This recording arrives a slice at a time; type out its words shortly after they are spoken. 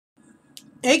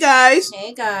Hey guys,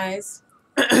 Hey guys,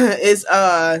 it's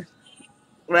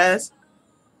Raz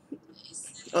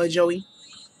or Joey.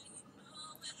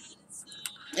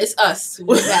 it's us.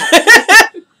 We're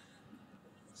back.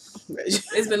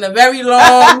 It's been a very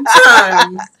long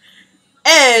time.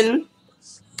 And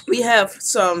we have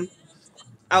some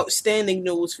outstanding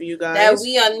news for you That guys.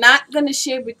 we are not gonna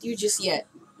share with you just yet.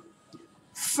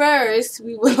 First,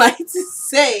 we would like to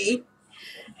say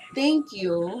thank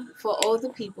you for all the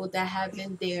people that have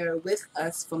been there with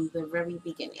us from the very I'm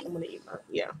beginning. gonna eat my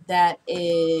That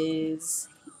is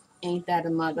Ain't That a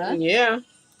Mother, yeah.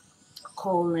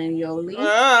 Cole and Yoli,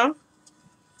 Uh,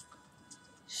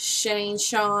 Shane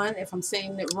Sean. If I'm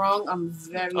saying it wrong, I'm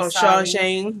very Sean sorry.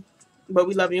 Shane, but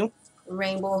we love you.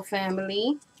 Rainbow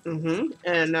Family, And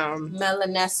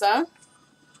Melanessa,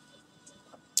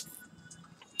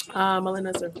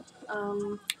 Melissa.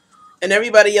 um, And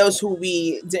everybody else who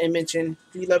we didn't mention.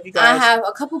 We love you I guys. have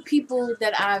a couple people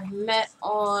that I've met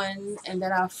on and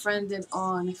that I've friended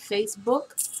on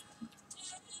Facebook.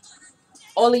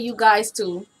 All of you guys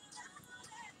too.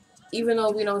 Even though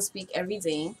we don't speak every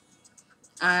day,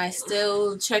 I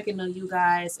still check in on you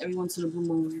guys every once in a blue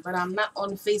moon. But I'm not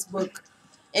on Facebook,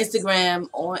 Instagram,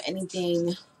 or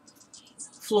anything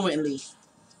fluently.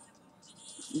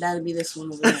 That'll be this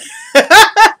one over here.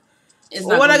 It's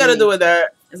not What I gonna gotta be do me. with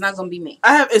that? It's not gonna be me.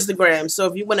 I have Instagram, so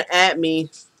if you want to add me,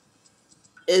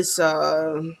 it's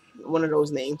one of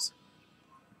those names.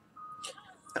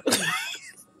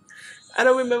 I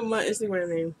don't remember my Instagram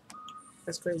name.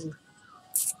 That's crazy.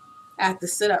 I have to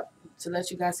sit up to let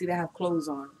you guys see that I have clothes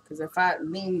on. Because if I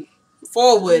lean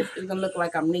forward, it's gonna look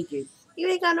like I'm naked. You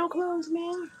ain't got no clothes,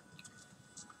 man.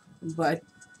 But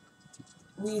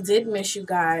we did miss you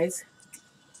guys,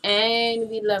 and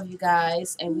we love you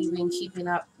guys, and we've been keeping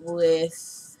up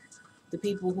with the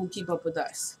people who keep up with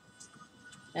us.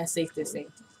 That's safe to say.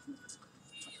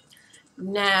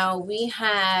 Now we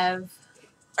have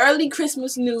early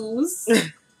Christmas news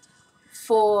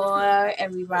for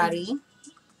everybody,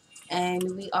 and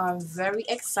we are very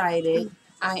excited.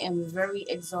 I am very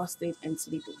exhausted and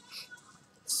sleepy.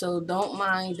 So don't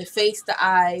mind the face, the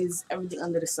eyes, everything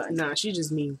under the sun. Nah, she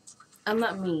just mean. I'm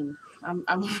not mean. I'm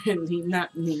really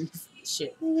not mean.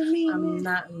 Shit. I'm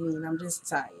not mean. I'm just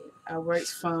tired. I worked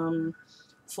from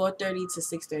 4:30 to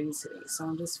 6:30 today, so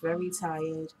I'm just very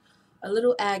tired. A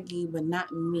little aggy, but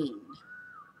not mean.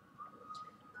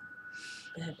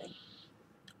 Go ahead,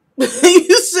 babe.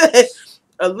 You said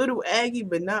a little Aggie,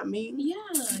 but not mean.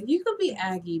 Yeah, you could be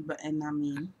aggy, but and not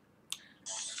mean.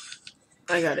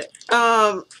 I got it.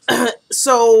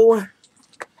 So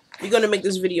we're gonna make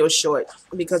this video short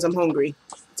because I'm hungry,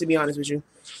 to be honest with you.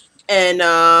 And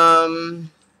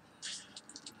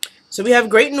so we have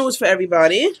great news for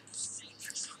everybody.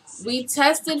 We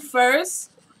tested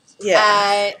first Yeah.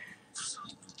 at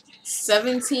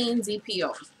 17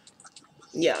 DPO,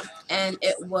 Yeah. and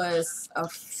it was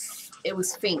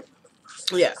faint.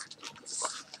 Yeah.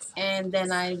 And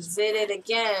then I did it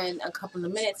again a couple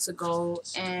of minutes ago,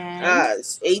 and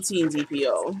It's 18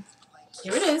 DPO.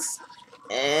 here it is.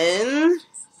 And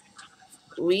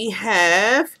we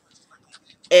have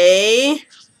a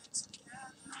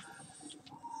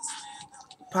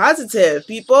positive,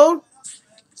 people.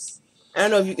 I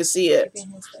don't know if you can see it.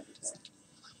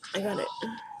 I got it.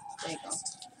 There you go.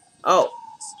 Oh,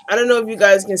 I don't know if you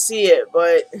guys can see it,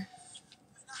 but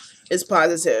it's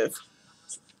positive.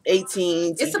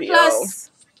 18 DPO. It's a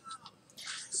plus.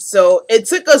 So it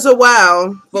took us a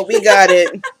while, but we got it.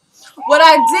 What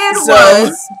I did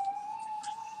was,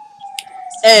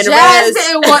 and Jazz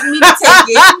didn't want me to take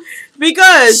it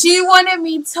because she wanted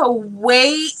me to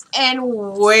wait and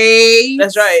wait.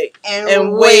 That's right.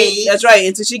 And wait. That's right.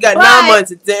 Until she got 9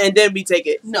 months, and then we take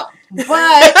it. No,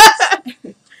 but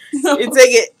you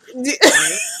take it.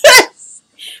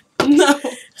 No.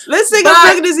 Let's take a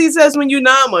pregnancy test when you're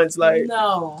 9 months. Like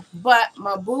no, but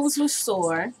my boobs were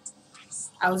sore.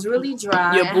 I was really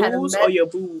dry. Your boobs or your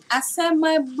boobs? I said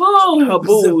my boobs. Her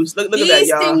boobs. Look at that,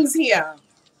 y'all. These things here.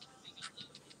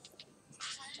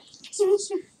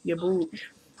 Your boobs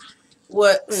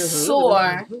were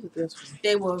sore. Look at this.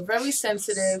 They were very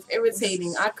sensitive,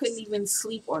 irritating. I couldn't even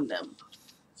sleep on them.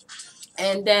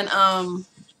 And then,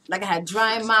 like I had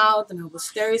dry mouth and I was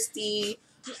thirsty.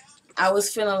 I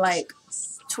was feeling like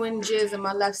twinges in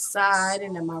my left side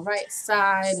and in my right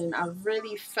side, and I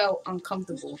really felt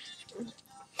uncomfortable.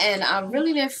 And I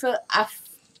really didn't feel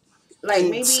like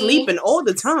maybe sleeping all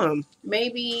the time.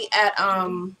 Maybe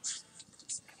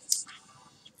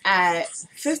at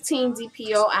 15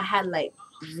 DPO, I had like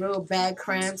real bad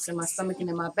cramps in my stomach and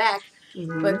in my back.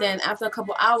 But then after a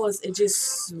couple hours, it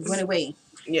just went away.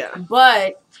 Yeah.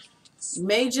 But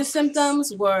major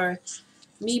symptoms were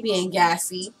me being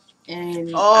gassy,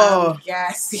 and Oh. I'm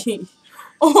gassy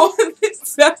all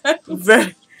the time.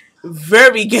 Very,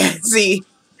 very gassy.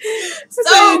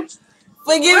 So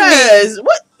forgive me. Yes.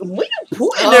 What you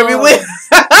putting everywhere?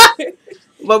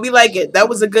 But we like it. That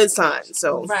was a good sign.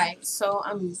 So Right. So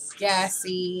I'm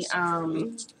gassy.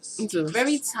 Me too.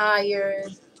 Very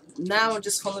tired. Now I'm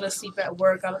just falling asleep at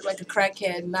work. I look like a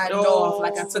crackhead, nodding Oh. off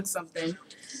like I took something,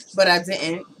 but I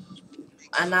didn't.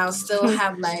 And I'll still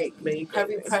have like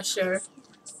heavy pressure.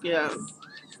 Yeah.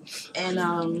 And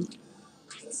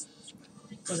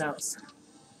what else?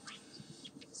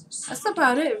 That's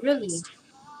about it, really.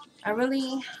 I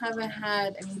really haven't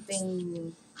had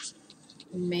anything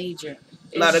major.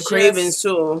 A lot of cravings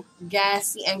too.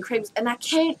 Gassy and cravings, and I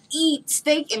can't eat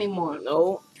steak anymore.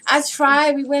 No. I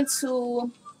tried. We went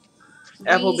to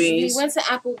Applebee's. We went to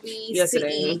Applebee's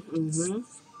yesterday. to eat.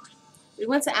 We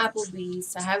went to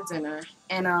Applebee's to have dinner,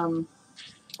 and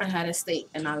I had a steak,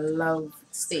 and I love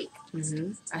steak.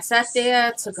 I sat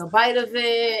there, took a bite of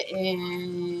it,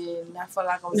 and I felt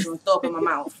like I was going to throw up in my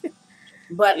mouth.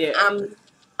 But Yeah.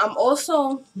 I'm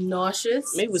also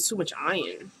nauseous. Maybe with too much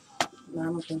iron. No, I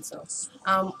don't think so.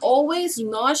 I'm always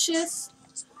nauseous,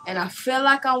 and I feel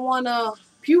like I want to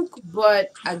puke,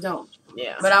 but I don't.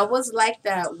 Yeah. But I was like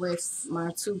that with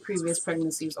my 2 previous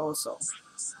pregnancies also.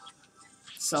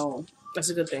 So that's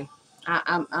a good thing.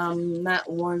 I'm not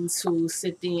one to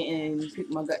sit there and puke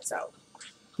my guts out.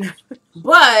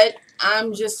 But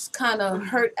I'm just kind of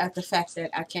hurt at the fact that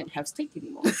I can't have steak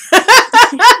anymore. What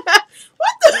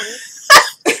the?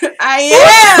 I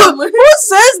am. Who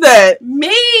says that?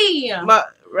 Me.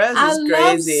 Raz is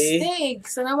crazy. Love steak,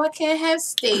 so now I can't have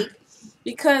steak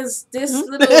because this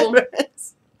little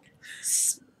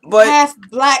half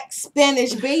black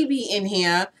Spanish baby in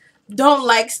here don't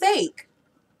like steak.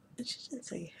 She didn't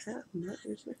say half.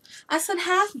 I said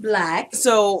half black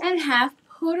and half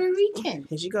Puerto Rican.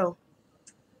 Here you go.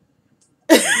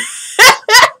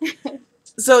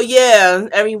 So yeah,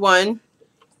 everyone,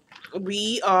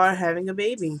 we are having a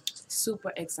baby.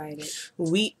 Super excited.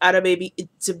 We had a baby.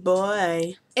 It's a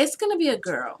boy. It's gonna be a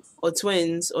girl. Or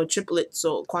twins, or triplets,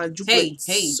 or quadruplets.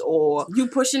 Hey, or you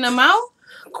pushing them out?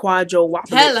 Quadro-wopplets.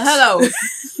 Hello.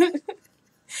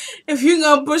 If you're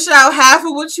gonna push out half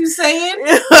of what you're saying,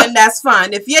 then that's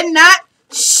fine. If you're not,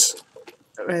 shh.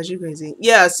 Raz, you crazy.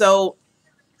 Yeah, so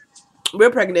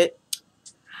we're pregnant.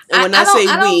 And when I say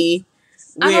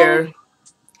we're.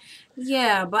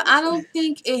 Yeah, but I don't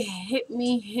think it hit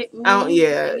me.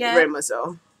 Yeah, yet. very much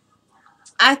so.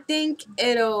 I think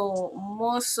it'll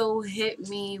more so hit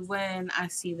me when I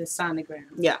see the sonogram.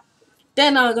 Yeah.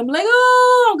 Then I'm gonna be like,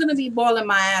 oh, I'm gonna be bawling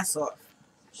my ass off.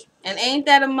 And ain't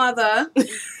that a mother?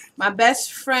 My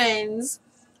best friends,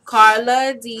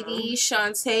 Carla, Dee Dee,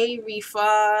 Shantae,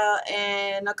 Rifa,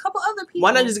 and a couple other people.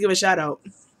 Why not just give a shout out?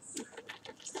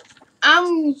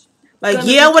 I'm like,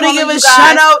 yeah, I want to give a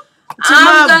shout out to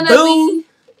my boo.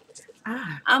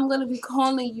 I'm gonna be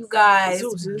calling you guys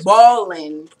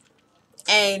bawling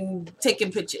and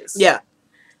taking pictures. Yeah.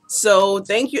 So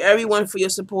thank you everyone for your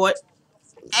support.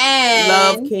 And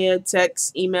love, care,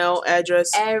 text, email, address,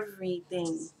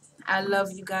 everything. I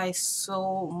love you guys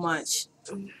so much.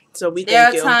 So we there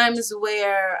thank you. There are times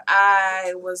where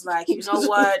I was like, you know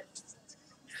what?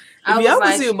 I was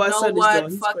like, you know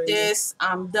what? Fuck this.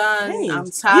 I'm done. Hey, I'm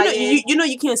tired. You know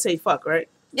you can't say fuck, right?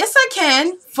 Yes, I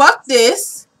can. Fuck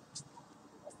this.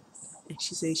 And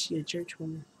she says she a church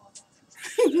woman.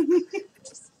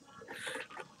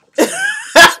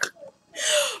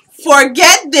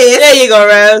 Forget this. There you go,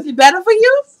 Raz. Better for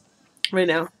you? Right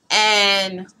now.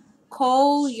 And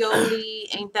Cole, Yoli,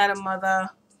 Ain't That a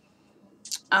Mother?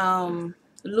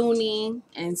 Looney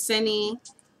and Cindy.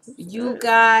 You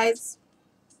guys.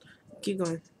 Keep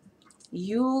going.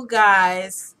 You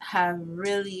guys have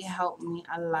really helped me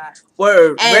a lot.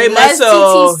 Word. And very much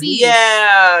so.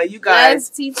 Yeah, you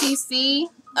guys. Les TTC.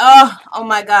 Oh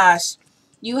my gosh.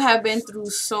 You have been through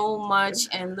so much,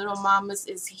 and Little Mamas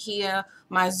is here.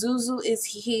 My Zuzu is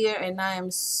here, and I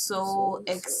am so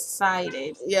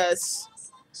excited. Yes.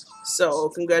 So,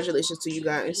 congratulations to you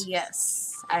guys.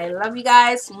 Yes. I love you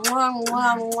guys. Mwah,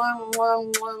 mwah, mwah,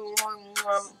 mwah, mwah,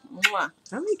 mwah, mwah.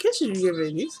 How many kisses you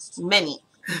giving me? Many.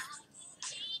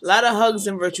 A lot of hugs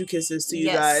and virtue kisses to you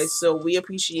guys. So, we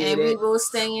appreciate it. And we will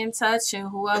stay in touch, and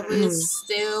whoever is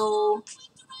still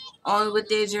on with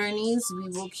their journeys, we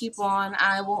will keep on.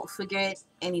 I won't forget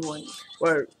anyone.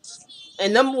 Word.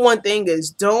 And number one thing is,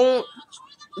 don't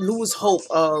lose hope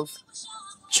of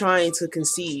trying to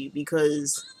conceive,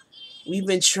 because we've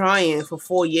been trying for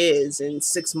 4 years and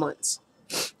 6 months.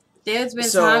 There's been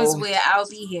So- times where I'll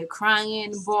be here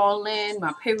crying, bawling,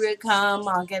 my period come,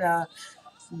 I'll get a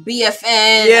BFN,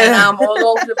 and I'm all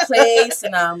over the place,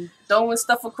 and I'm throwing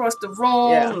stuff across the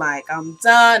room, Yeah. like I'm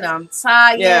done, I'm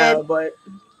tired. Yeah,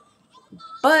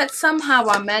 But somehow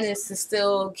I managed to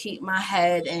still keep my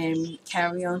head and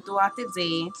carry on throughout the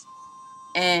day.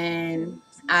 And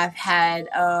I've had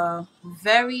a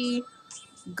very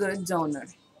good donor.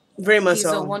 very much He's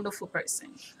so. a wonderful person.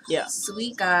 Yeah.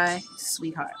 Sweet guy,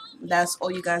 sweetheart. That's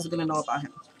all you guys are going to know about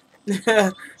him.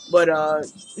 But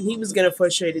he was getting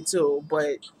frustrated too.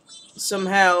 But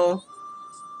somehow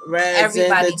Raz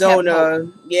Everybody and the kept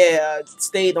donor,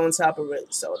 stayed on top of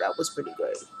it. So that was pretty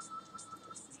good.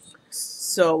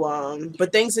 So,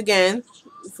 but thanks again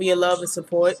for your love and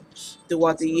support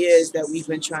throughout the years that we've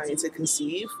been trying to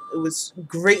conceive. It was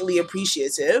greatly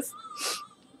appreciative.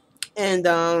 And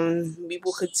we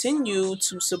will continue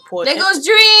to support. There goes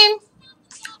Dream.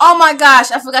 Oh my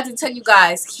gosh, I forgot to tell you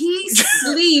guys. He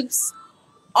sleeps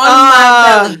on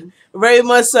my belly. Very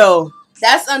much so.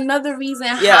 That's another reason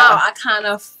Yeah. how I kind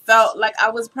of felt like I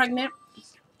was pregnant.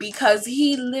 Because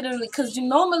he literally, because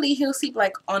normally he'll sleep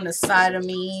like on the side of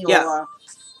me or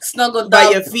snuggled By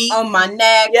up your feet. on my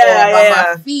neck or by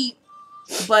my feet.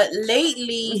 But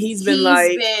lately, he's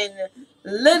been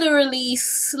literally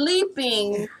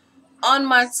sleeping on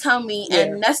my tummy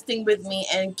and nesting with me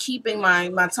and keeping my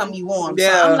tummy warm.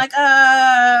 Yeah. So I'm like,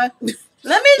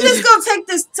 let me just go take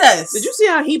this test. Did you see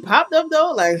how he popped up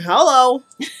though? Like, hello.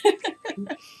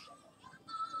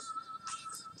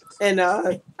 And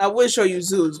I would show you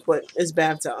Zeus, but it's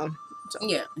bath time. So.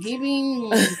 Yeah, he been.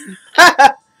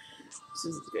 This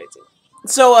is great too.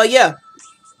 So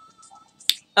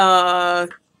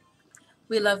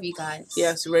we love you guys.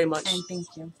 Yes, very much. And thank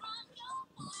you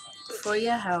for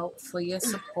your help, for your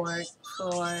support,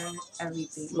 for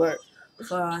everything. Right.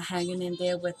 For hanging in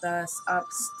there with us,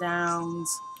 ups, downs,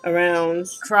 around,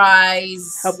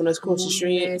 cries, helping us cross the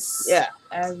street. Yeah.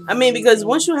 Everything. I mean, because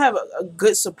once you have a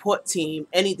good support team,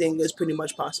 anything is pretty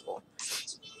much possible.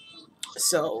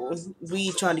 So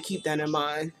we trying to keep that in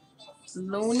mind.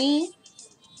 Looney.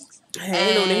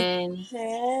 Hey, and Looney.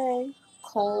 Hey.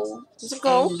 Cole. What's up,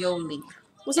 Cole? And Yoli.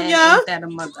 What's up, y'all? Ain't that a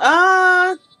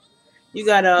mother? You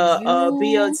got a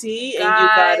BLT and you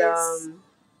got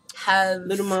have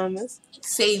Little Mamas.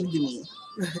 Saved me.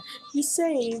 You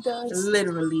saved us.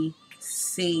 Literally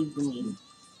saved me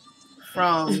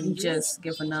from just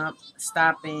giving up,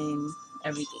 stopping,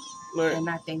 everything. Right. And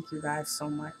I thank you guys so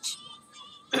much.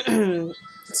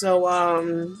 So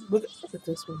look at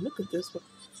this one. Look at this one.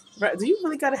 Right? Do you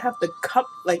really gotta have the cup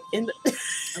like in the?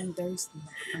 I'm thirsty.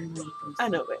 I'm really thirsty. I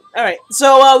know, but all right.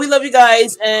 So we love you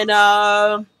guys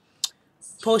and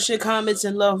post your comments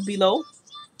and love below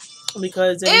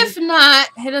because if not,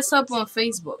 hit us up on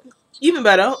Facebook. Even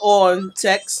better, or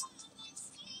text.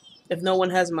 If no one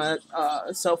has my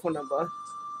cell phone number,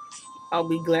 I'll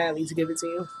be gladly to give it to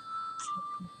you.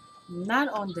 Not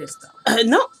on this though.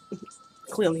 No,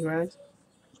 clearly, right?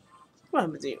 What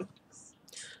happened to you?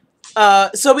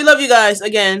 So we love you guys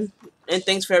again, and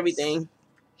thanks for everything.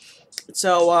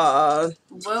 So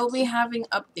we'll be having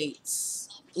updates.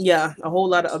 Yeah, a whole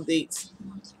lot of updates.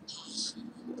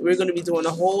 We're gonna be doing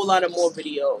a whole lot of more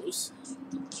videos.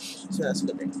 So that's a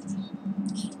good thing.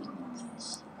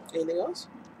 Anything else?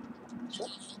 Sure.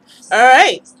 All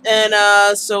right,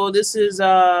 and so this is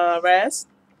Raz.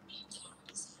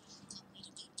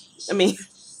 I mean,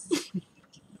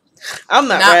 I'm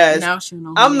not Raz. Now she'll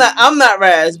know. I'm not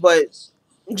Raz, but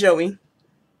Joey.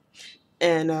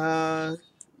 And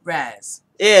Raz.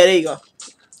 Yeah, there you go.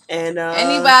 And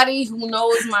anybody who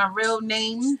knows my real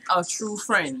name are true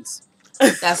friends.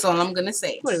 That's all I'm gonna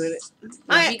say. Wait a minute.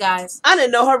 Love you guys. I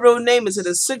didn't know her real name until the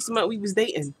 6th month we was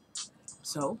dating.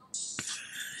 So.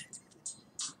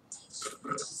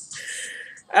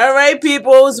 All right,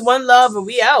 peoples. One love, and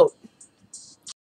we out.